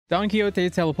Don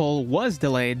Quixote's telepole was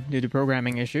delayed due to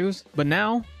programming issues, but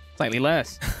now, slightly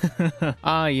less.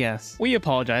 Ah yes, we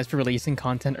apologize for releasing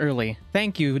content early.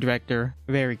 Thank you, director.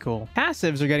 Very cool.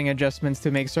 Passives are getting adjustments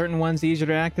to make certain ones easier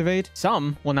to activate.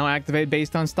 Some will now activate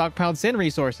based on stockpiled sin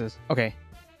resources. Okay,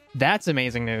 that's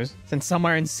amazing news, since some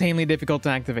are insanely difficult to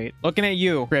activate. Looking at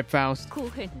you, Rip Faust.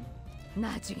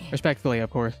 Respectfully, of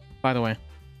course. By the way,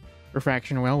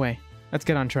 Refraction Railway. Let's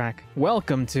get on track.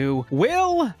 Welcome to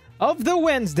Will of the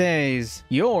Wednesdays,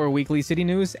 your weekly city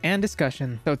news and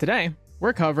discussion. So today,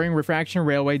 we're covering Refraction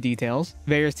Railway details,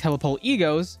 various telepole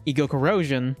egos, ego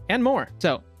corrosion, and more.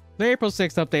 So, the April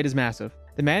 6th update is massive.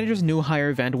 The manager's new hire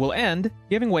event will end,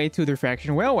 giving way to the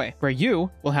Refraction Railway, where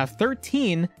you will have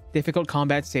 13 difficult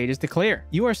combat stages to clear.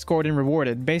 You are scored and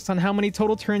rewarded based on how many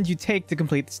total turns you take to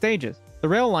complete the stages. The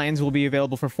rail lines will be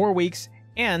available for 4 weeks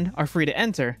and are free to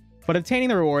enter, but obtaining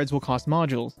the rewards will cost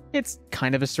modules. It's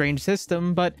kind of a strange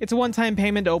system, but it's a one-time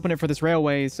payment to open it for this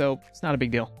railway, so it's not a big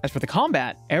deal. As for the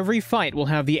combat, every fight will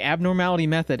have the abnormality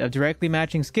method of directly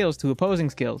matching skills to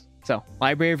opposing skills. So,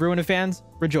 Library of Ruin fans,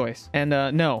 rejoice. And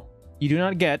no, you do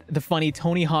not get the funny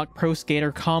Tony Hawk Pro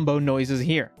Skater combo noises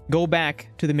here. Go back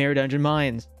to the Mirror Dungeon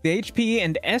Mines. The HP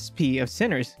and SP of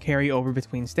Sinners carry over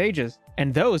between stages,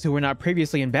 and those who were not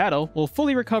previously in battle will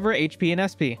fully recover HP and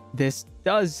SP. This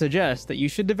does suggest that you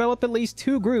should develop at least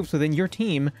 2 groups within your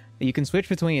team that you can switch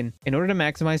between in order to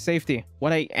maximize safety.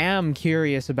 What I am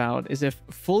curious about is if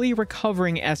fully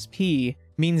recovering SP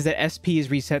means that SP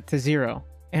is reset to 0.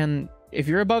 And if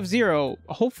you're above 0,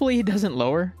 hopefully it doesn't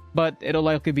lower, but it'll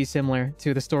likely be similar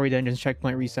to the story dungeon's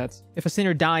checkpoint resets. If a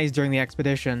sinner dies during the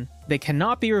expedition, they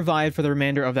cannot be revived for the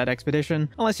remainder of that expedition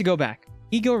unless you go back.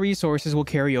 Ego resources will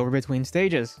carry over between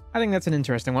stages. I think that's an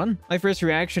interesting one. My first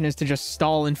reaction is to just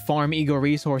stall and farm ego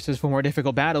resources for more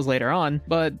difficult battles later on,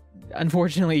 but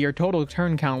unfortunately your total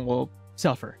turn count will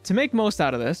suffer. To make most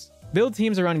out of this, build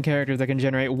teams around characters that can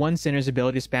generate one sinner's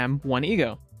ability to spam 1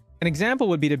 ego. An example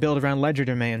would be to build around Ledger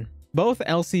Domain. Both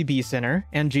LCB Sinner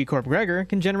and G-Corp Gregor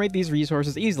can generate these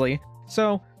resources easily,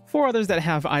 so 4 others that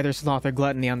have either Sloth or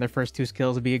Gluttony on their first 2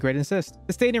 skills would be a great assist.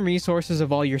 The state and resources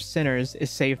of all your sinners is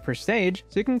saved per stage,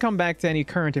 so you can come back to any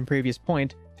current and previous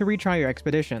point to retry your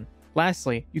expedition.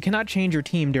 Lastly, you cannot change your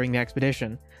team during the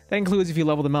expedition. That includes if you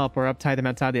level them up or uptie them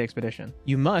outside the expedition.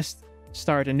 You must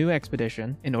start a new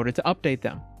expedition in order to update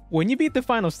them. When you beat the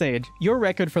final stage, your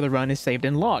record for the run is saved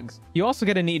in logs. You also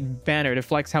get a neat banner to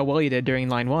flex how well you did during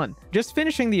line 1. Just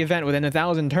finishing the event within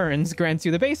 1,000 turns grants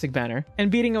you the basic banner,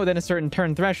 and beating it within a certain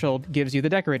turn threshold gives you the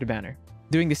decorated banner.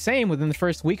 Doing the same within the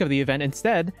first week of the event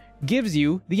instead gives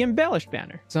you the embellished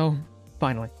banner. So,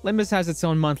 finally, Limbus has its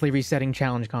own monthly resetting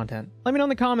challenge content. Let me know in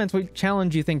the comments what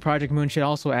challenge you think Project Moon should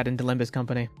also add into Limbus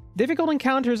Company. Difficult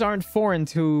encounters aren't foreign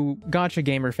to gacha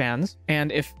gamer fans,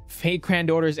 and if Fate Grand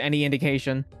Order is any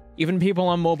indication, even people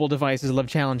on mobile devices love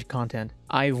challenge content.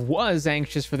 I was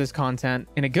anxious for this content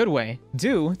in a good way,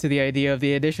 due to the idea of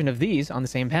the addition of these on the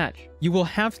same patch. You will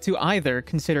have to either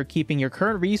consider keeping your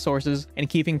current resources and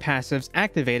keeping passives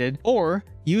activated, or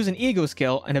use an ego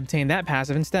skill and obtain that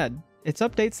passive instead. It's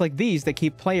updates like these that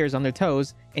keep players on their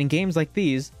toes, and games like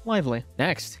these lively.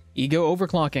 Next, ego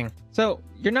overclocking. So,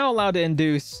 you're now allowed to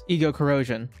induce ego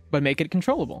corrosion, but make it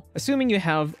controllable, assuming you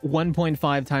have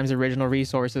 1.5 times original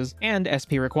resources and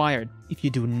SP required. If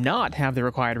you do not have the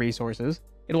required resources,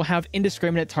 it will have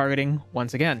indiscriminate targeting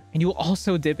once again, and you will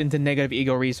also dip into negative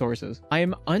ego resources. I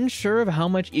am unsure of how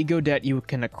much ego debt you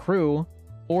can accrue,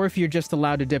 or if you're just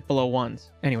allowed to dip below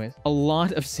 1s. Anyways, a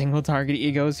lot of single target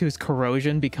egos whose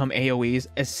corrosion become AoEs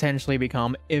essentially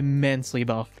become immensely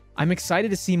buffed. I'm excited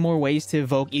to see more ways to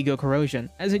evoke ego corrosion,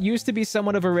 as it used to be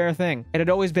somewhat of a rare thing. It had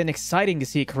always been exciting to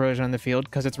see corrosion on the field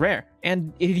because it's rare,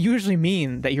 and it'd usually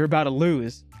mean that you're about to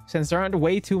lose, since there aren't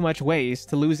way too much ways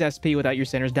to lose SP without your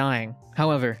sinners dying.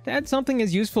 However, to add something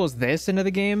as useful as this into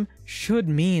the game should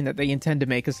mean that they intend to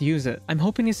make us use it. I'm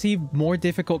hoping to see more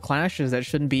difficult clashes that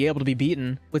shouldn't be able to be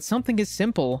beaten with something as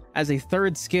simple as a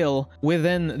 3rd skill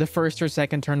within the 1st or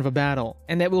 2nd turn of a battle,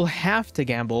 and that we'll have to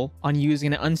gamble on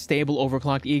using an unstable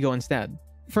overclocked ego instead.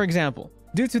 For example,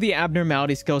 due to the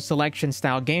abnormality skill selection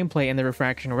style gameplay in the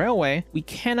Refraction Railway, we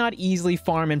cannot easily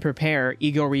farm and prepare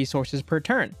ego resources per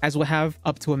turn, as we'll have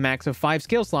up to a max of 5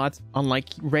 skill slots, unlike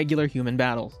regular human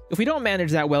battles. If we don't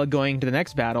manage that well going to the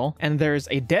next battle, and there's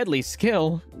a deadly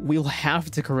skill, we'll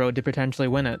have to corrode to potentially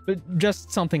win it. But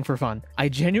just something for fun. I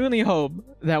genuinely hope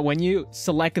that when you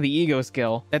select the ego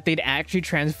skill, that they'd actually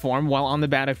transform while on the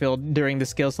battlefield during the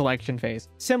skill selection phase,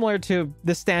 similar to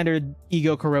the standard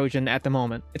ego corrosion at the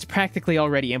moment. It's practically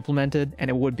already implemented, and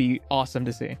it would be awesome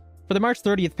to see. For the March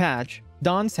 30th patch,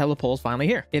 Dawn's telepole is finally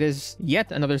here. It is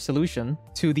yet another solution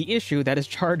to the issue that is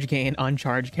charge gain on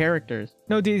charge characters.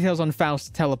 No details on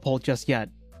Faust's telepole just yet,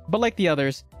 but like the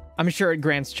others, I'm sure it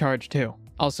grants charge too.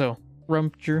 Also,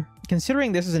 Rumpture.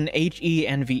 Considering this is an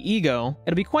HE&V ego,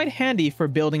 it'll be quite handy for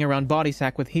building around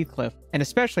Bodysack with Heathcliff, and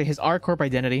especially his R-Corp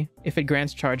identity if it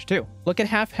grants charge too. Look at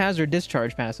Haphazard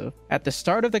Discharge passive. At the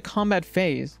start of the combat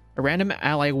phase, a random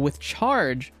ally with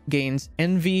charge gains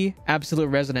NV absolute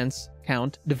resonance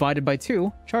count divided by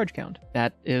 2 charge count.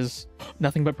 That is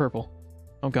nothing but purple.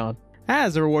 Oh god.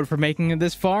 As a reward for making it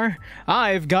this far,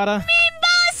 I've got a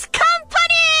Limbus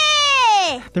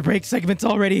Company! The break segment's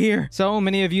already here. So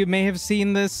many of you may have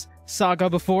seen this saga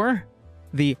before.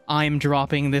 The I'm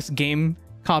dropping this game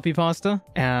copy pasta.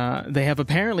 They have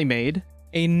apparently made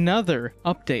another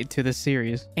update to the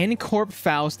series. N-Corp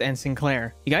Faust and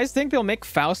Sinclair. You guys think they'll make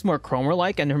Faust more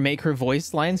Cromer-like and make her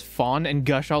voice lines fawn and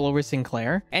gush all over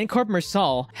Sinclair? N-Corp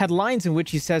Mersal had lines in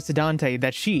which he says to Dante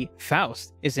that she,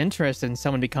 Faust, is interested in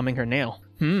someone becoming her nail.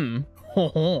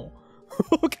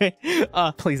 Okay.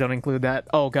 Please don't include that.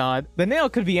 Oh god. The nail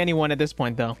could be anyone at this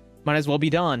point though. Might as well be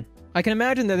Dawn. I can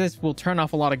imagine that this will turn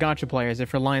off a lot of gacha players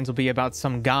if her lines will be about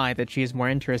some guy that she is more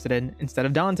interested in instead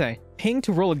of Dante. Paying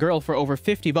to roll a girl for over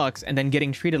 50 bucks and then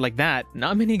getting treated like that,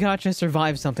 not many gachas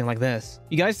survive something like this.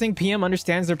 You guys think PM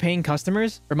understands their paying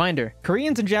customers? Reminder,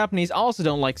 Koreans and Japanese also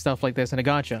don't like stuff like this in a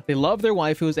gacha. They love their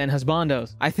waifus and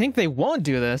husbandos. I think they won't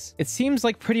do this. It seems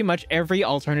like pretty much every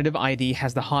alternative ID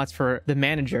has the hots for the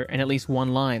manager in at least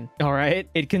one line. Alright,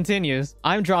 it continues.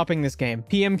 I'm dropping this game.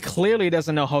 PM clearly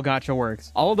doesn't know how gacha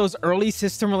works. All of those early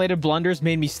system-related blunders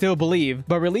made me still believe,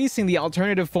 but releasing the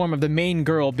alternative form of the main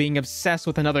girl being obsessed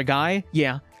with another guy,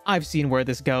 yeah, I've seen where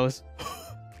this goes.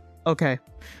 Okay.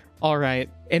 Alright.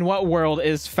 In what world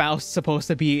is Faust supposed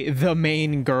to be the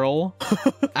main girl?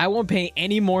 I won't pay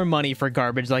any more money for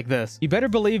garbage like this. You better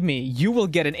believe me, you will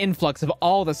get an influx of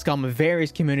all the scum of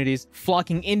various communities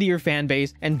flocking into your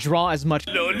fanbase and draw as much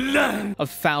of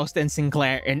Faust and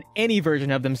Sinclair in any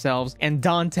version of themselves and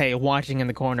Dante watching in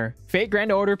the corner. Fate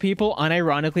Grand Order people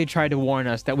unironically tried to warn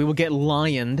us that we will get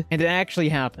lioned, and it actually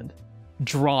happened.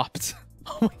 Dropped.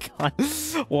 Oh my god.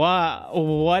 Wow,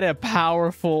 what a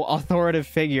powerful, authoritative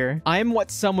figure. I'm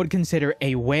what some would consider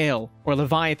a whale, or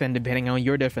Leviathan depending on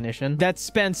your definition, that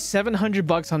spent 700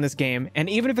 bucks on this game, and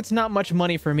even if it's not much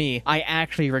money for me, I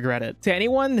actually regret it. To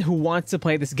anyone who wants to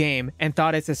play this game and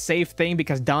thought it's a safe thing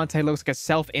because Dante looks like a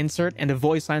self-insert and the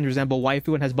voice lines resemble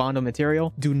waifu and has Bondo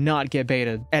material, do not get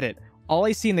baited. Edit. All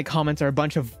I see in the comments are a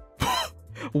bunch of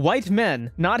white men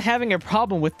not having a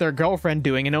problem with their girlfriend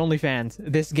doing an OnlyFans.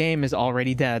 This game is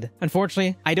already dead.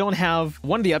 Unfortunately, I don't have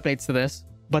one of the updates to this,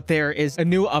 but there is a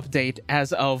new update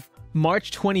as of March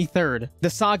 23rd. The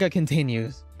saga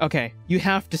continues. Okay, you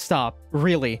have to stop.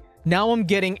 Really. Now I'm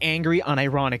getting angry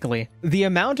unironically. The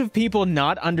amount of people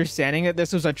not understanding that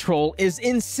this was a troll is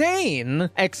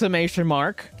insane! Exclamation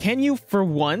mark. Can you, for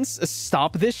once,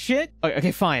 stop this shit?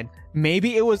 Okay, fine.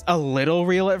 Maybe it was a little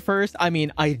real at first. I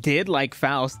mean, I did like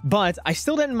Faust, but I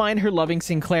still didn't mind her loving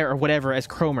Sinclair or whatever as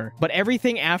Cromer. But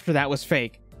everything after that was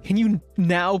fake. Can you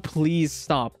now please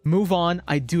stop? Move on.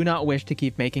 I do not wish to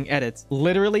keep making edits.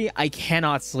 Literally, I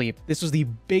cannot sleep. This was the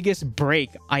biggest break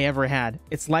I ever had.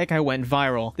 It's like I went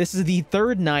viral. This is the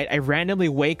third night I randomly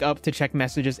wake up to check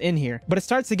messages in here. But it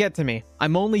starts to get to me.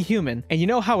 I'm only human. And you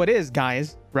know how it is,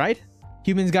 guys, right?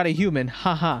 Humans got a human,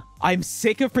 haha. I'm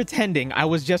sick of pretending I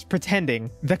was just pretending.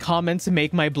 The comments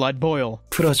make my blood boil.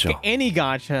 Any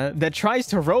gacha that tries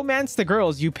to romance the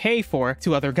girls you pay for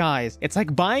to other guys. It's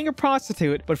like buying a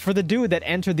prostitute, but for the dude that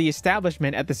entered the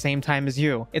establishment at the same time as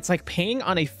you. It's like paying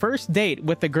on a first date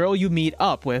with the girl you meet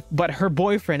up with, but her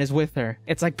boyfriend is with her.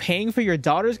 It's like paying for your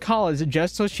daughter's college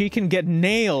just so she can get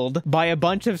nailed by a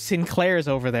bunch of Sinclairs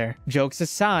over there. Jokes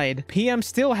aside, PM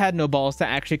still had no balls to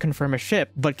actually confirm a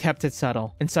ship, but kept it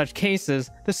subtle. In such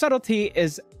cases, the subtlety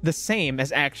is the same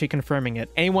as actually confirming it.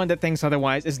 Anyone that thinks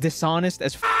otherwise is dishonest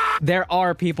as There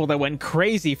are people that went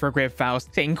crazy for Grip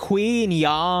Faust, saying queen,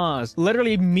 yas.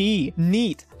 Literally me,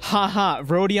 neat, haha,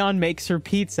 Rodion makes her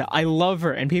pizza. I love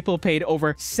her, and people paid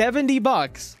over 70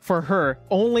 bucks for her,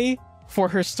 only for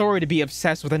her story to be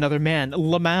obsessed with another man,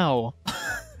 Lamau.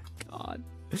 God.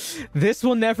 This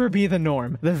will never be the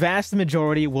norm. The vast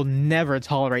majority will never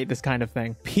tolerate this kind of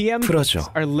thing. PM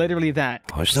are literally that.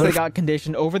 They got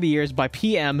conditioned over the years by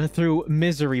PM through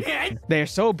misery. They are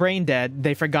so brain dead,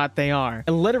 they forgot they are.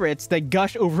 Illiterates that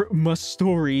gush over my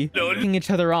story, looking each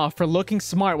other off for looking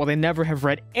smart while they never have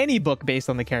read any book based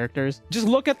on the characters. Just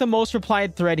look at the most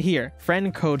replied thread here.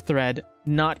 Friend code thread,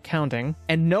 not counting.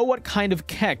 And know what kind of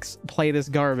keks play this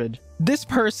garbage. This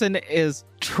person is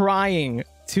trying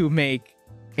to make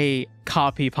a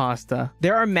copy pasta.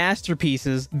 There are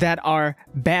masterpieces that are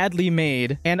badly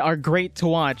made and are great to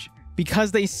watch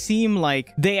because they seem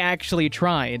like they actually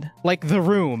tried. Like The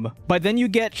Room. But then you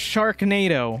get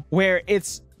Sharknado, where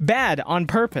it's bad on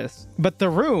purpose. But The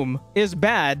Room is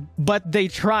bad, but they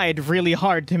tried really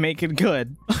hard to make it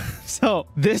good. So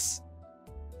this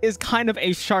is kind of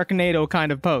a Sharknado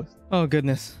kind of post. Oh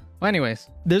goodness. Well, anyways,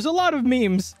 there's a lot of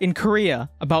memes in Korea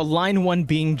about Line 1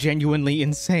 being genuinely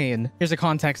insane. Here's a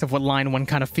context of what Line 1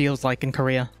 kind of feels like in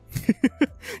Korea.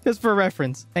 Just for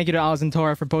reference. Thank you to Alice and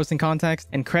Tora for posting context,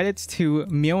 and credits to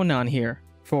Myonan here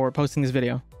for posting this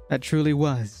video. That truly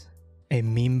was a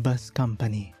Limbus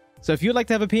company. So if you'd like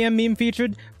to have a PM meme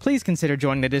featured, please consider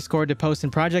joining the Discord to post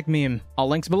in Project Meme. All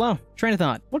links below. Train of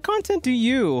thought. What content do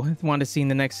you want to see in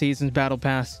the next season's Battle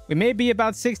Pass? We may be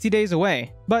about 60 days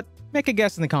away, but make a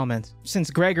guess in the comments. Since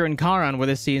Gregor and Karan were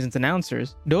this season's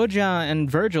announcers, Doja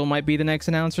and Virgil might be the next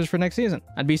announcers for next season.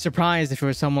 I'd be surprised if it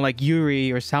was someone like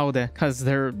Yuri or Saude, because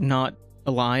they're not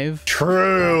alive.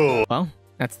 True. Well,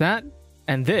 that's that.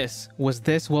 And this was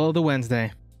This Will of the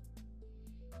Wednesday.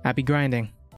 Happy grinding.